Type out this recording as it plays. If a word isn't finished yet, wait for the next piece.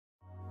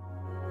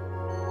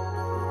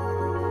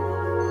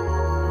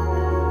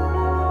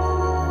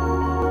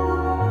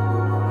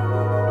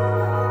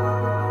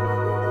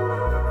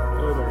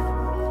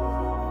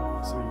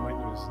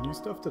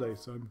stuff today.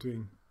 So I'm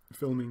doing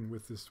filming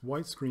with this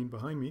white screen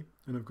behind me,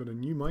 and I've got a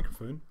new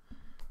microphone,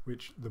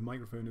 which the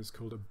microphone is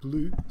called a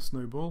Blue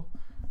Snowball.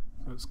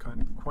 So it's kind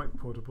of quite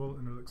portable,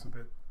 and it looks a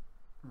bit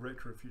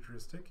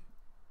retro-futuristic,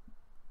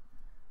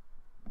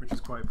 which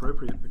is quite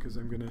appropriate because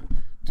I'm going to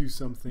do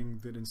something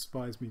that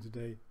inspires me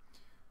today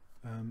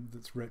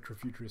that's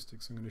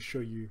retro-futuristic. So I'm going to show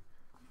you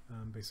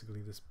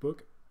basically this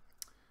book,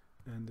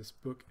 and this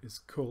book is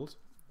called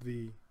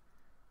The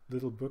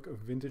Little Book of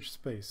Vintage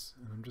Space,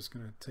 and I'm just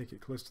going to take it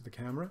close to the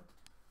camera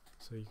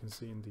so you can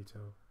see in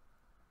detail.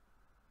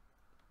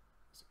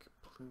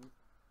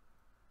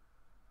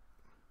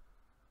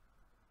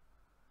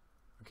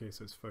 Okay,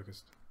 so it's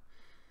focused.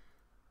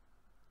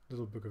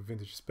 Little Book of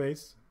Vintage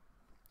Space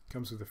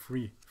comes with a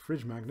free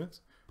fridge magnet,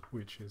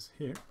 which is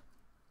here.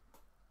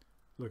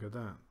 Look at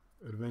that.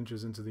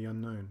 Adventures into the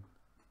Unknown.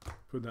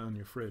 Put that on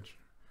your fridge.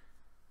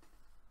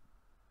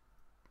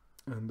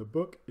 And the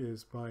book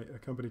is by a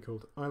company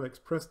called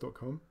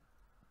ilexpress.com,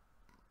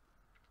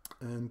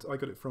 and I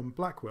got it from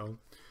Blackwell,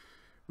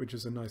 which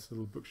is a nice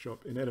little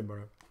bookshop in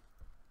Edinburgh.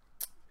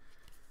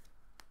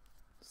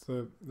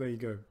 So there you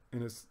go.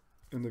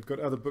 And they've got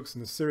other books in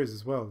the series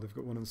as well. They've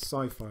got one on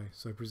sci-fi,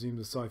 so I presume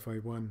the sci-fi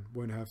one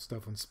won't have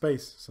stuff on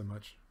space so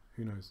much.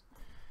 Who knows?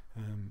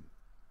 And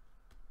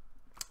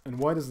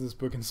why does this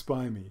book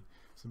inspire me?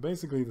 So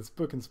basically this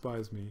book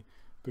inspires me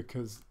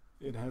because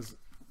it has,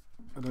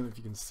 I don't know if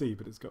you can see,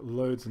 but it's got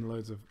loads and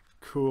loads of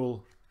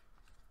cool,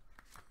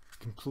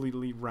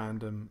 completely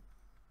random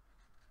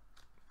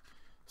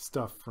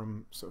stuff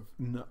from sort of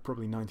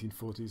probably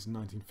 1940s and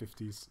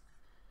 1950s,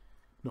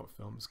 not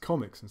films,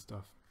 comics and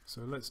stuff.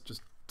 So let's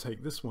just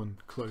take this one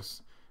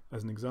close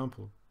as an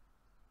example.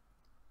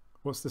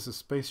 What's this? A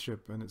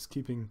spaceship, and it's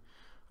keeping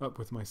up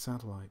with my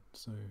satellite.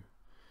 So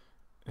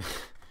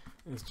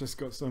it's just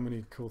got so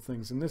many cool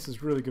things, and this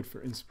is really good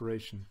for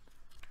inspiration.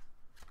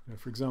 You know,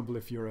 for example,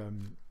 if you're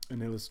an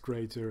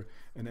illustrator,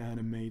 an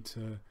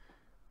animator,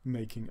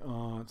 making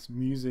art,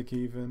 music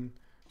even,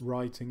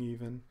 writing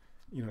even,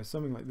 you know,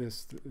 something like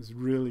this is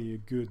really a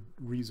good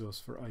resource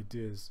for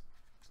ideas.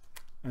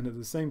 And at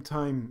the same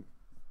time,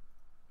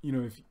 you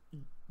know, if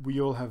we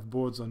all have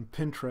boards on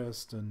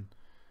Pinterest and,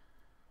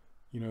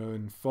 you know,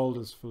 and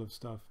folders full of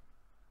stuff,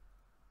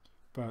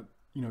 but,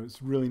 you know,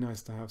 it's really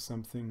nice to have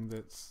something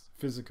that's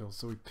physical,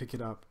 so we pick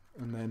it up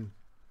and then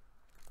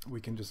we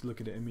can just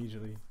look at it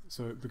immediately.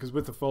 So because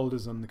with the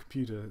folders on the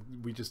computer,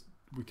 we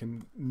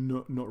can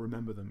not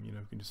remember them, you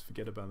know, we can just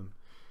forget about them.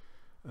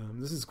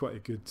 This is quite a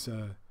good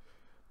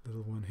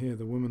little one here.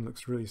 The woman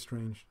looks really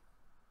strange.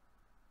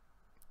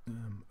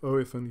 Oh,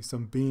 if only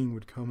some being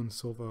would come and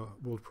solve our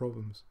world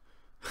problems.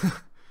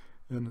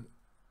 And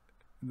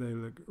they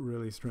look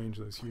really strange,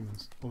 those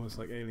humans, almost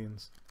like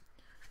aliens.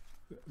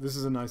 This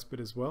is a nice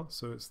bit as well.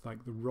 So it's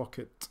like the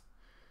rocket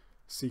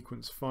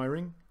sequence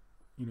firing.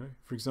 You know,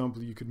 for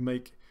example, you could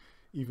make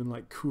even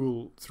like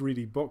cool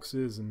 3D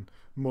boxes and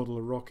model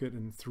a rocket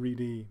in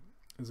 3D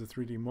as a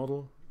 3D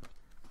model.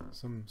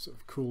 Some sort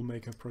of cool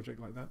maker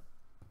project like that.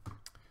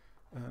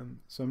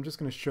 So I'm just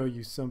going to show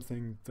you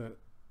something that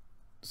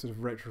sort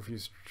of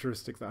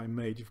retro-futuristic that I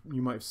made.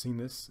 You might have seen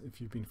this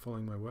if you've been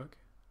following my work.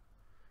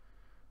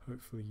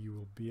 Hopefully you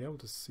will be able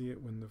to see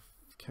it when the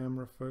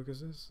camera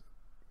focuses.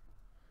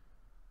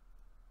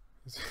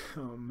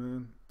 Oh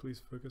man,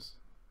 please focus.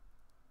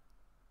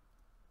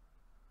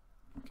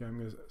 Okay,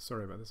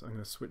 sorry about this. I'm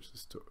gonna switch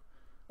this to,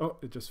 oh,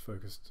 it just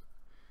focused.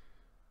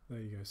 There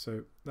you go.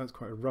 So that's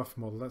quite a rough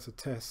model. That's a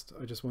test.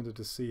 I just wanted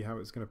to see how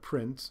it's going to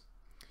print.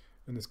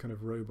 And this kind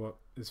of robot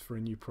is for a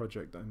new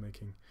project that I'm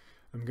making.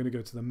 I'm going to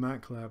go to the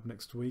Mac lab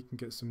next week and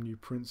get some new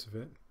prints of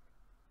it.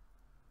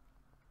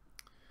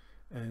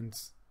 And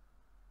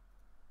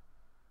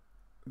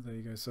there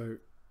you go. So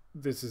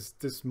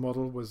this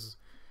model was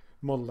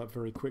modeled up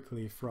very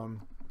quickly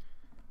from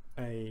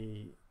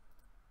a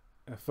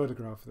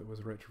photograph that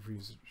was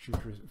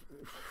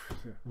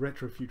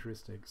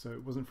retro-futuristic. So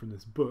it wasn't from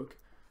this book,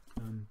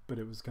 but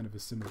it was kind of a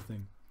similar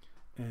thing.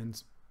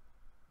 And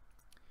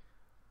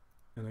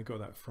I got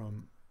that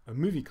from a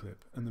movie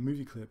clip, and the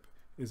movie clip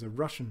is a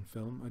Russian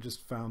film I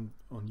just found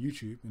on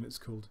YouTube, and it's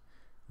called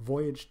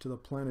Voyage to the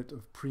Planet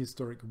of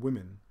Prehistoric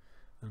Women.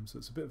 So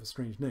it's a bit of a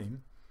strange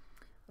name,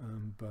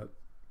 but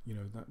you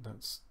know,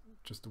 that's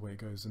just the way it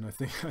goes. And I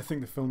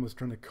think the film was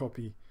trying to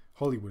copy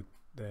Hollywood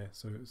there,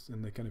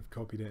 and they kind of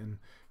copied it and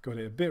got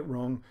it a bit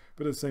wrong,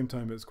 but at the same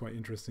time it's quite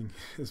interesting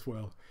as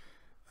well.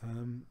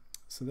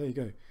 So there you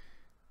go.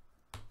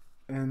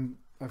 And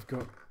I've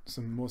got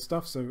some more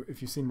stuff. So if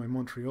you've seen my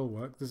Montreal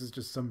work, this is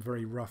just some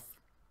very rough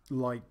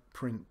light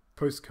print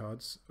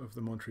postcards of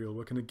the Montreal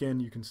work, and again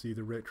you can see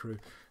the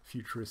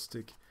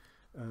retro-futuristic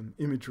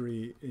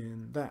imagery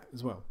in that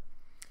as well.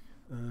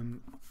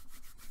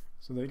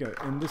 So there you go.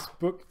 And this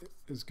book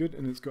is good,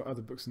 and it's got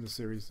other books in the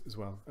series as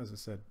well, as I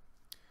said.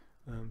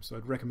 So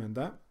I'd recommend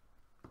that,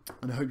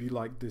 and I hope you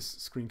like this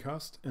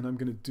screencast. And I'm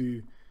going to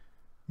do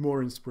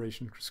more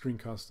inspiration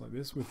screencasts like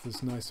this with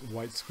this nice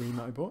white screen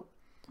that I bought,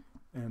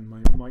 and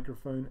my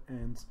microphone,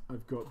 and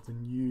I've got the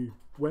new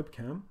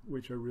webcam,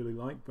 which I really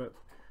like, but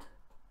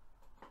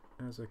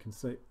as you can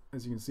see,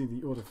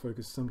 the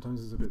autofocus sometimes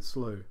is a bit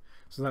slow.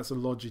 So that's a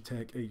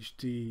Logitech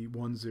HD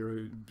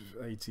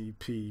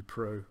 1080p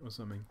Pro or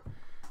something.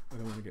 I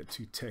don't want to get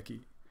too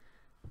techy.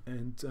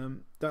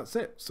 And that's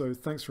it. So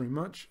thanks very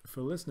much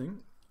for listening.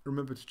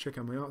 Remember to check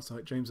out my art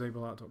site,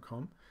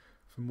 jamesabellart.com,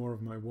 for more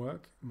of my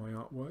work, my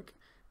artwork,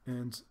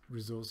 and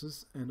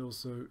resources, and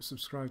also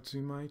subscribe to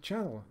my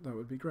channel. That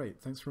would be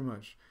great. Thanks very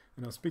much.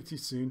 And I'll speak to you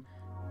soon.